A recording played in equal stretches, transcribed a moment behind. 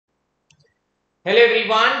Hello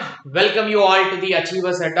everyone, welcome you all to the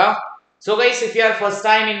Achiever Setup. So guys, if you are first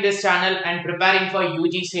time in this channel and preparing for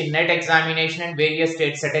UGC NET examination and various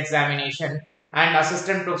state set examination and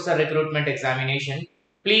assistant professor recruitment examination,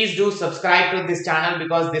 please do subscribe to this channel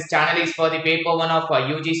because this channel is for the paper 1 of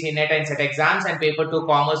UGC NET and set exams and paper 2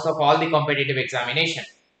 commerce of all the competitive examination,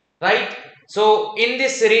 right? So in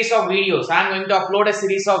this series of videos, I am going to upload a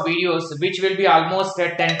series of videos which will be almost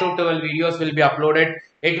 10 to 12 videos will be uploaded.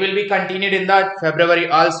 It will be continued in the February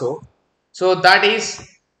also. So that is,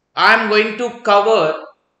 I am going to cover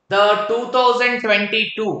the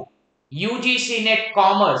 2022 UGC NET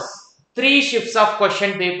Commerce 3 shifts of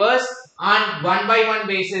question papers on one by one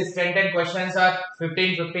basis. 10 questions or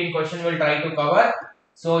 15 questions will try to cover.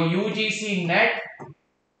 So UGC NET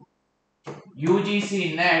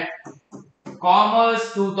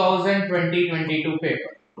Commerce 2020-22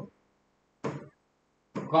 paper.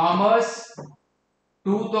 Commerce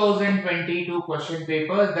 2022 question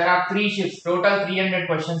papers. There are 3 shifts. Total 300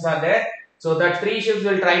 questions are there. So that 3 shifts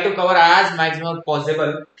will try to cover as maximum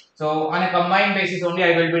possible. So on a combined basis only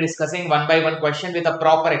I will be discussing one by one question with a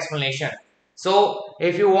proper explanation. So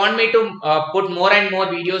if you want me to put more and more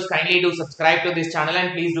videos, kindly do subscribe to this channel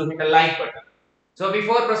and please do hit a like button. So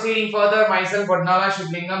before proceeding further, myself Vodnala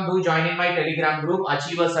Shivalingam, do join in my Telegram group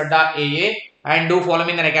Achievers AA and do follow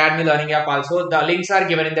me in the Academy Learning app also. The links are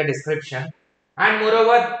given in the description. And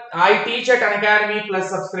moreover, I teach at Unacademy Plus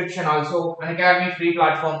subscription also, Unacademy free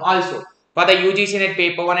platform also for the UGC NET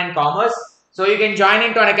Paper 1 and Commerce. So you can join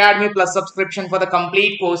into Unacademy Plus subscription for the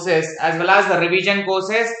complete courses as well as the revision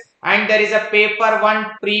courses. And there is a Paper 1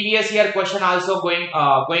 previous year question also going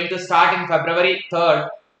to start in February 3rd.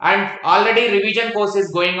 And already revision course is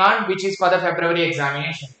going on, which is for the February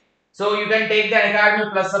examination. So you can take the Academy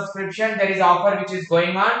Plus subscription. There is offer which is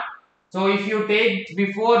going on. So if you take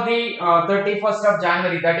before the 31st of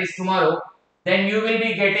January, that is tomorrow, then you will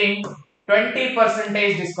be getting 20%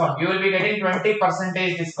 discount. You will be getting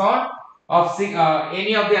 20% discount of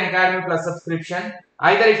any of the Academy Plus subscription.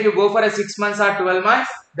 Either if you go for a 6 months or 12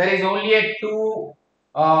 months, there is only a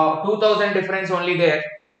 2000 difference only there.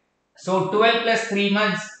 So 12 plus 3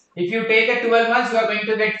 months. If you take a 12 months, you are going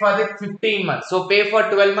to get for the 15 months. So pay for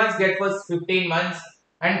 12 months, get for 15 months,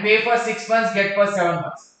 and pay for 6 months, get for 7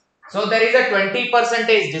 months. So there is a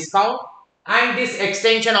 20% discount, and this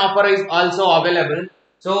extension offer is also available.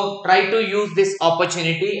 So try to use this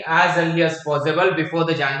opportunity as early as possible before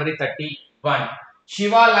the January 31.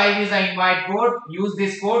 Shiva Live is an invite code. Use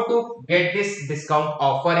this code to get this discount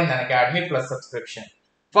offer in an Academy Plus subscription.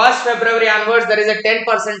 1st February onwards, there is a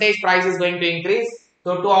 10% price is going to increase.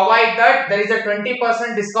 So to avoid that, there is a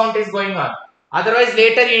 20% discount is going on. Otherwise,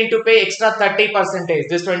 later you need to pay extra 30%.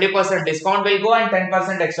 This 20% discount will go and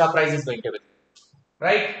 10% extra price is going to be.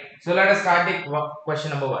 Right? So let us start the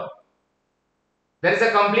question number 1. There is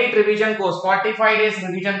a complete revision course. 45 days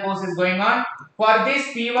revision course is going on. For this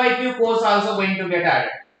PYQ course also going to get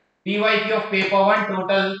added. PYQ of paper 1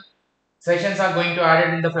 total sessions are going to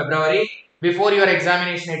added in the February. Before your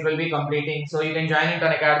examination it will be completing. So you can join it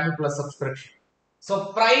on Academy Plus subscription. So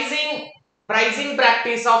pricing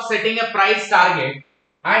practice of setting a price target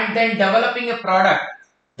and then developing a product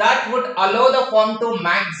that would allow the firm to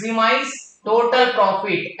maximize total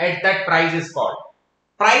profit at that price is called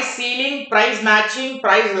price ceiling, price matching,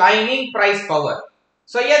 price lining, price power.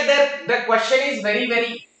 So here the question is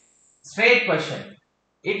very straight question.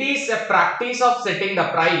 It is a practice of setting the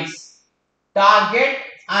price target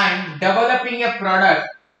and developing a product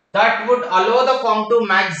that would allow the firm to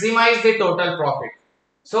maximize the total profit.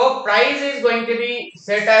 So price is going to be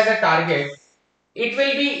set as a target. It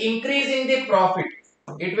will be increasing the profit.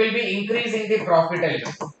 It will be increasing the profit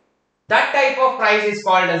element. That type of price is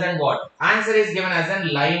called as an what? Answer is given as an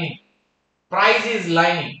lining. Price is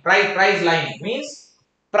lining. Price lining means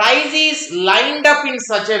price is lined up in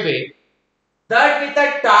such a way that with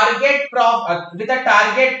a target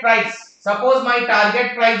price. Suppose my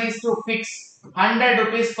target price is to fix 100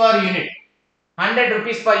 rupees per unit. 100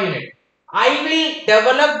 rupees per unit. I will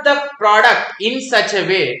develop the product in such a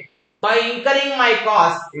way by incurring my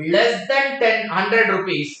cost less than 100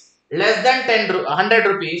 rupees,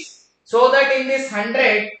 so that in this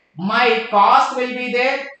 100 my cost will be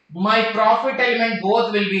there, my profit element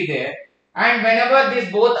both will be there, and whenever these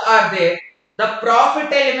both are there, the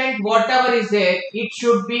profit element whatever is there, it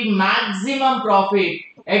should be maximum profit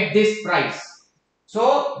at this price.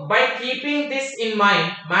 So by keeping this in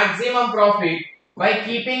mind, maximum profit, by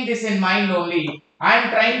keeping this in mind only, I am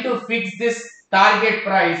trying to fix this target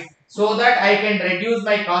price so that I can reduce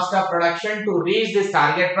my cost of production to reach this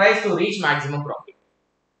target price to reach maximum profit.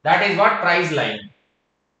 That is what price line.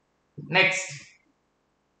 Next,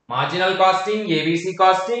 Marginal costing, ABC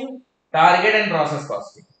costing, target and process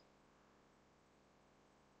costing.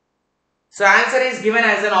 So answer is given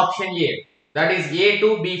as an option A, that is A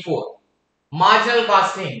to B4. Marginal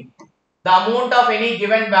costing, the amount of any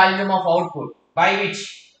given volume of output by which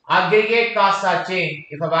aggregate costs are changed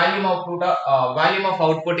if a volume of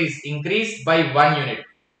output is increased by 1 unit.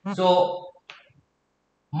 So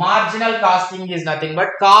marginal costing is nothing but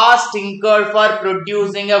cost incurred for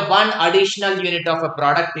producing a one additional unit of a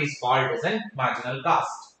product is called as a marginal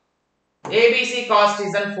cost. ABC cost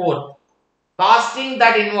is a fourth. Costing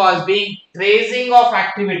that involves being tracing of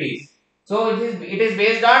activities. So it is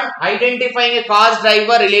based on identifying a cost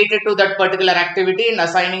driver related to that particular activity and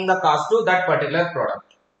assigning the cost to that particular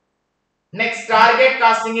product. Next, target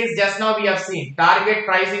costing is just now we have seen. Target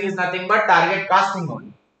pricing is nothing but target costing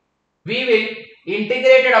only. We will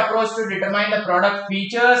integrated approach to determine the product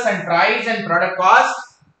features and price and product cost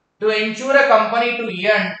to ensure a company to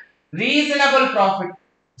earn reasonable profit.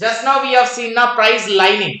 Just now we have seen the price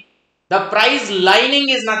lining. The price lining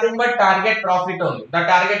is nothing but target profit only, the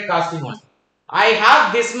target costing only. I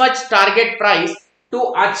have this much target price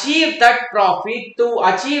to achieve that profit, to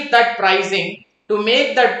achieve that pricing, to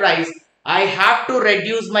make that price, I have to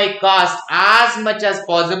reduce my cost as much as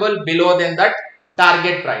possible below than that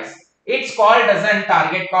target price. It's called as a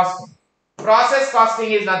target costing. Process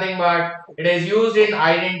costing is nothing but it is used in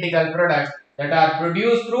identical products that are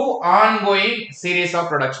produced through ongoing series of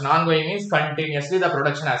production. Ongoing means continuously the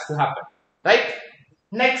production has to happen, right?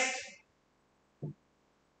 Next,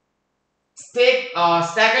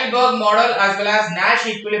 Stackelberg model as well as Nash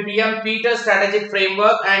equilibrium, Peters strategic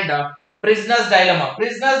framework and prisoner's dilemma.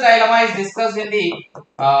 Prisoner's dilemma is discussed in the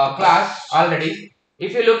class already.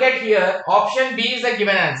 If you look at here, option B is a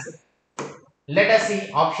given answer. Let us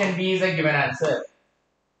see, option B is a given answer.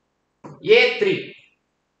 A3.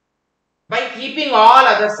 By keeping all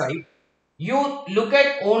other side, you look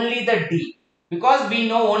at only the D because we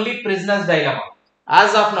know only prisoner's dilemma.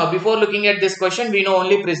 As of now, before looking at this question, we know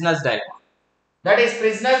only prisoner's dilemma. That is,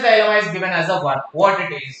 prisoner's dilemma is given as a one. What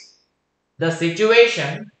it is? The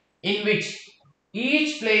situation in which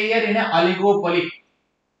each player in an oligopoly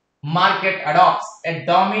market adopts a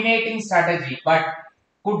dominating strategy but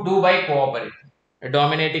could do by cooperating. A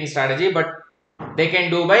dominating strategy but they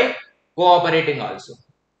can do by cooperating also.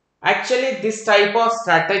 Actually, this type of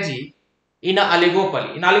strategy in an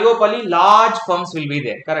oligopoly, large firms will be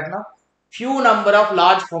there, correct now? Few number of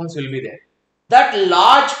large firms will be there. That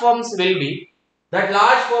large firms will be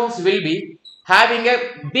having a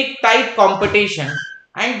big tight competition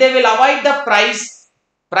and they will avoid the price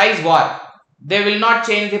war. They will not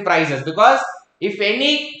change the prices because if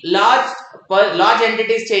any large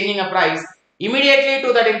entity is changing a price, immediately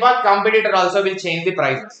to that impact competitor also will change the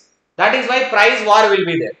prices. That is why price war will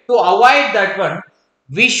be there. To avoid that one,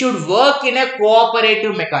 we should work in a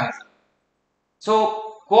cooperative mechanism.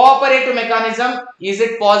 So, cooperative mechanism, is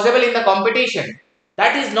it possible in the competition?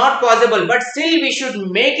 That is not possible, but still we should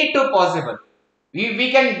make it to possible. We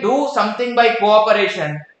can do something by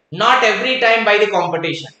cooperation, not every time by the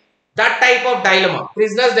competition. That type of dilemma.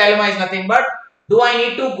 Prisoner's dilemma is nothing but, do I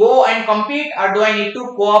need to go and compete or do I need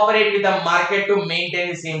to cooperate with the market to maintain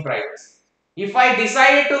the same prices? If I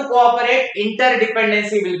decided to cooperate,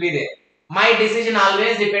 interdependency will be there. My decision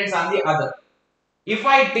always depends on the other. If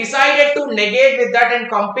I decided to negate with that and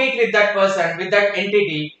compete with that person, with that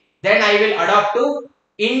entity, then I will adopt to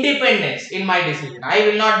independence in my decision. I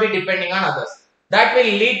will not be depending on others. That will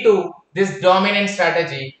lead to this dominant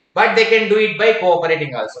strategy, but they can do it by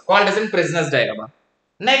cooperating also, called as in prisoner's dilemma.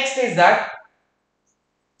 Next is that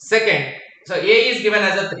second. So A is given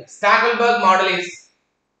as a 3. Stackelberg model is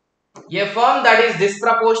a firm that is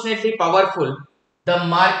disproportionately powerful, the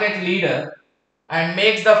market leader, and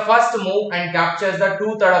makes the first move and captures the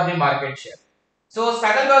 2/3 of the market share. So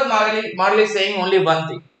Stackelberg model is saying only one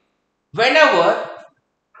thing. Whenever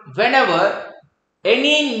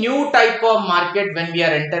any new type of market when we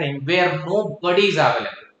are entering where nobody is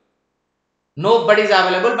available,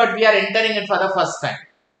 but we are entering it for the first time,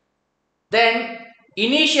 then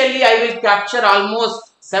initially I will capture almost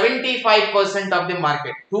 75% of the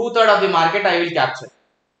market, 2/3 of the market I will capture.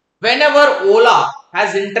 Whenever Ola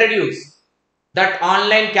has introduced that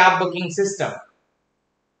online cab booking system,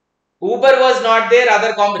 Uber was not there,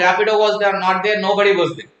 Rapido was not there, nobody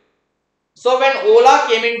was there. So when Ola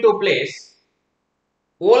came into place,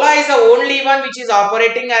 Ola is the only one which is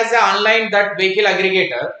operating as an online that vehicle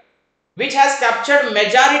aggregator, which has captured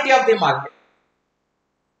majority of the market.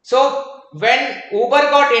 So when Uber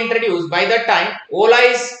got introduced, by that time Ola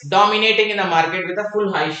is dominating in the market with a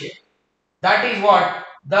full high share. That is what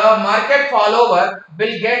the market follower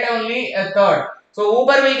will get only a third. So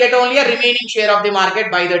Uber will get only a remaining share of the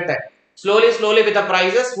market by that time. Slowly with the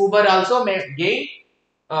prices, Uber also may gain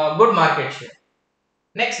good market share.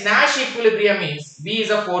 Next, Nash equilibrium means B is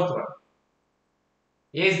a fourth one.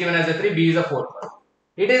 A is given as a 3, B is a fourth one.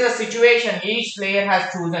 It is a situation each player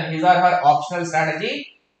has chosen his or her optional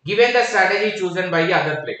strategy given the strategy chosen by the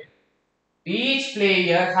other player. Each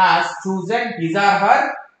player has chosen his or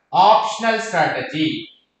her optional strategy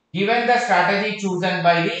given the strategy chosen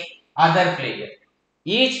by the other player.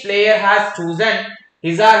 Each player has chosen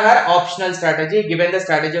his or her optional strategy given the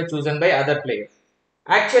strategy chosen by other player.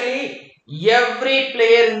 Actually, every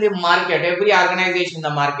player in the market, every organization in the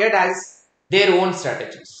market has their own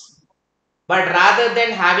strategies. But rather than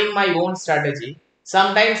having my own strategy,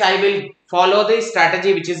 sometimes I will follow the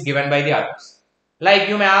strategy which is given by the others. Like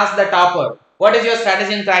you may ask the topper, what is your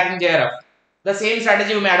strategy in cracking JRF? The same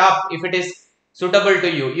strategy you may adopt if it is suitable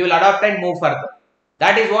to you. You will adopt and move further.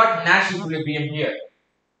 That is what Nash equilibrium here.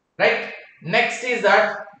 Right? Next is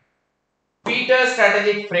that Peters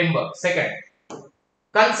strategic framework. Second,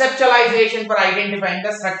 conceptualization for identifying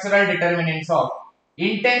the structural determinants of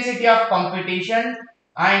intensity of competition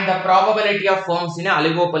and the probability of firms in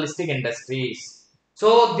oligopolistic industries.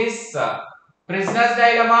 So this prisoner's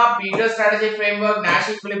dilemma, Peters strategic framework, Nash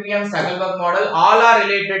equilibrium, Sagelberg model, all are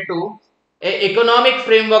related to a economic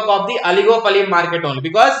framework of the oligopoly market only,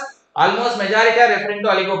 because almost majority are referring to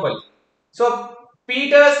oligopoly. So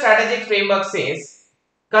Peters strategic framework says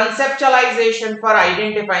conceptualization for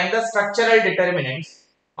identifying the structural determinants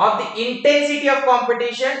of the intensity of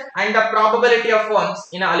competition and the probability of firms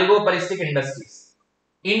in oligopolistic industries.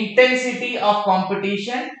 Intensity of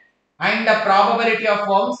competition and the probability of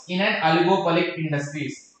firms in an oligopoly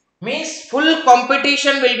industries means full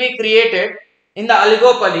competition will be created in the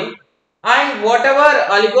oligopoly, and whatever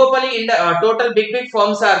oligopoly in the total big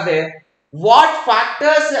firms are there, what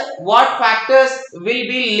factors will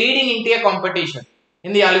be leading into a competition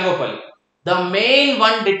in the oligopoly? The main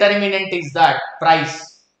one determinant is that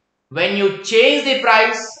price. When you change the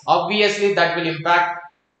price, obviously that will impact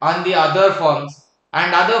on the other firms,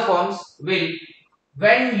 and other firms will,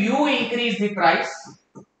 when you increase the price,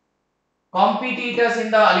 competitors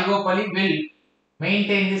in the oligopoly will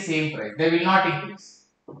maintain the same price. They will not increase.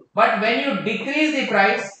 But when you decrease the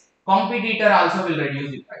price, competitor also will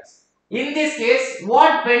reduce the price. In this case,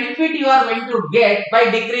 what benefit you are going to get by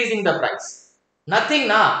decreasing the price? Nothing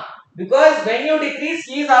now. Because when you decrease,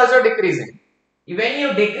 he is also decreasing. When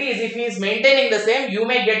you decrease, if he is maintaining the same, you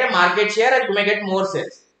may get a market share and you may get more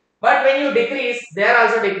sales. But when you decrease, they are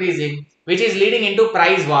also decreasing, which is leading into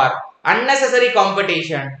price war, unnecessary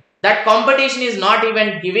competition. That competition is not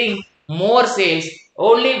even giving more sales,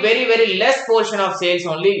 only very less portion of sales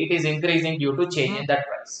only it is increasing due to change in that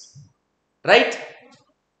price. Right?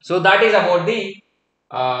 So that is about the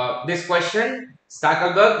this question,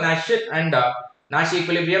 Stackelberg, Nash and Nash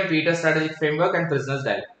equilibrium, Peters strategic framework and prisoner's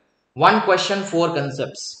dilemma. One question, 4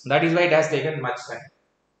 concepts. That is why it has taken much time.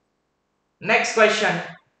 Next question.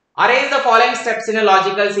 Arrange the following steps in a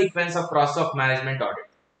logical sequence of process of management audit.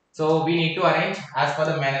 So we need to arrange as per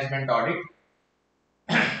the management audit.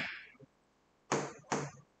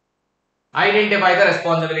 Identify the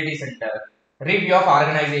responsibility center, review of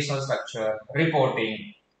organizational structure,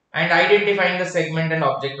 reporting, and identifying the segment and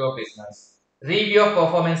objective of business, review of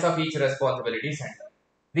performance of each responsibility center.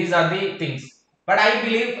 These are the things. But I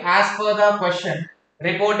believe as per the question,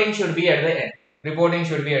 reporting should be at the end. Reporting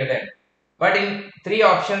should be at the end. But in 3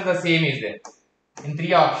 options, the same is there. In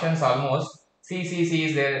 3 options almost, C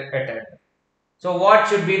is there at end. So what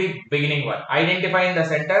should be the beginning one? Identifying the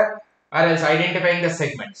center or else identifying the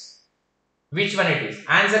segments. Which one it is?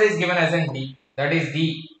 Answer is given as in D. That is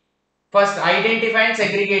D. First, identify and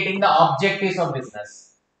segregating the objectives of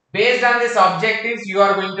business. Based on these objectives, you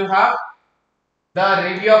are going to have the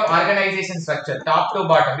review of organization structure, top to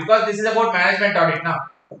bottom, because this is about management audit now.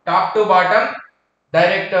 Top to bottom,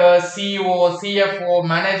 directors, CEO, CFO,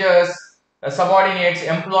 managers, subordinates,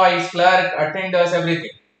 employees, clerk, attenders,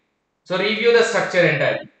 everything. So review the structure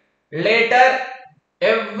entirely. Later,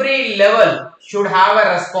 every level should have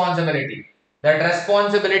a responsibility. That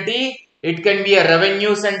responsibility, it can be a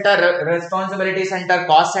revenue center, responsibility center,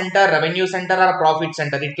 cost center, revenue center or profit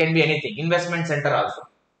center. It can be anything. Investment center also.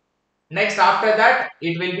 Next, after that,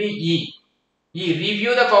 it will be E. E.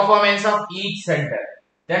 Review the performance of each center.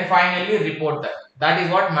 Then finally, report that. That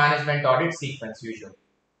is what management audit sequence usually.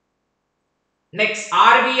 Next,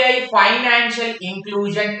 RBI Financial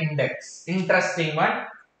Inclusion Index. Interesting one.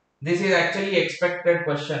 This is actually expected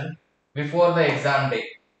question before the exam day.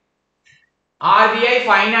 RBI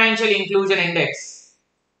Financial Inclusion Index.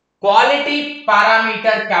 Quality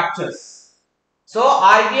parameter captures. So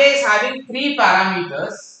RBI is having three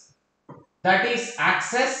parameters, that is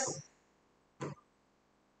access,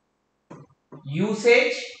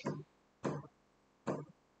 usage,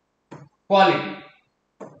 quality.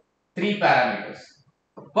 Three parameters.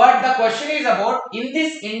 But the question is about, in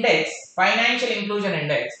this index, financial inclusion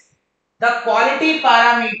index, the quality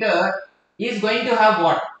parameter is going to have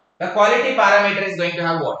what? The quality parameter is going to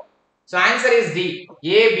have what? So answer is D,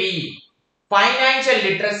 A, B. Financial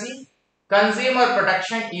literacy, consumer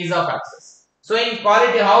protection, ease of access. So in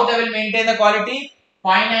quality, how they will maintain the quality?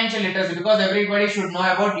 Financial literacy, because everybody should know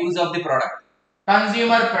about use of the product.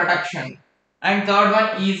 Consumer protection, and third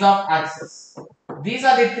one, ease of access. These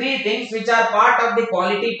are the three things which are part of the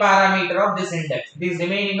quality parameter of this index. These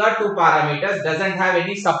remaining are two parameters, doesn't have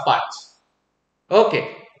any subparts.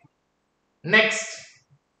 Okay. Next,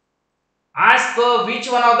 as per which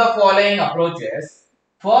one of the following approaches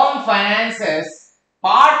firm finances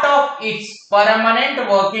part of its permanent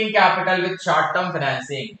working capital with short-term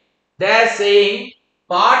financing? They are saying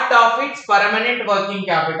part of its permanent working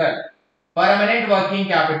capital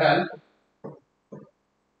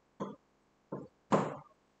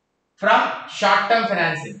from short-term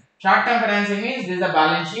financing. Short-term financing means this is a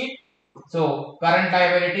balance sheet. So current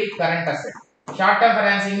liability, current asset. Short-term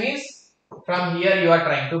financing means from here you are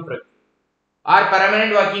trying to procure. Or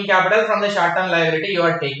permanent working capital from the short-term liability you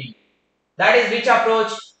are taking. That is which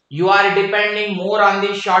approach? You are depending more on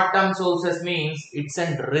the short-term sources, means it's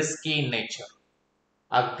a risky nature.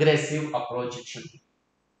 Aggressive approach it should be.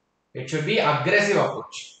 It should be aggressive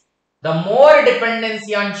approach. The more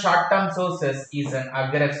dependency on short-term sources is an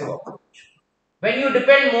aggressive approach. When you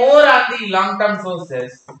depend more on the long-term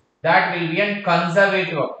sources, that will be a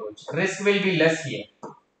conservative approach. Risk will be less here.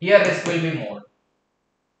 Here risk will be more.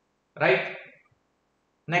 Right?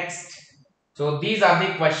 Next. So these are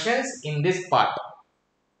the questions in this part.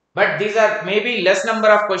 But these are maybe less number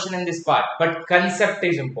of questions in this part. But concept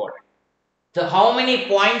is important. So how many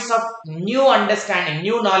points of new understanding,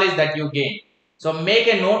 new knowledge that you gain. So make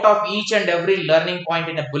a note of each and every learning point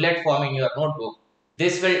in a bullet form in your notebook.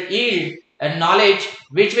 This will yield a knowledge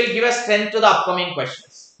which will give us strength to the upcoming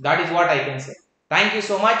questions. That is what I can say. Thank you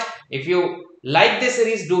so much. If you like this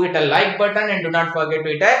series, do hit a like button and do not forget to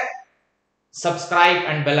hit a subscribe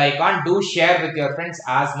and bell icon. Do share with your friends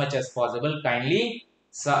as much as possible. Kindly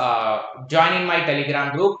join in my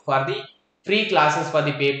Telegram group for the free classes for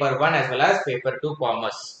the paper 1 as well as paper 2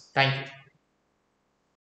 commerce. Thank you.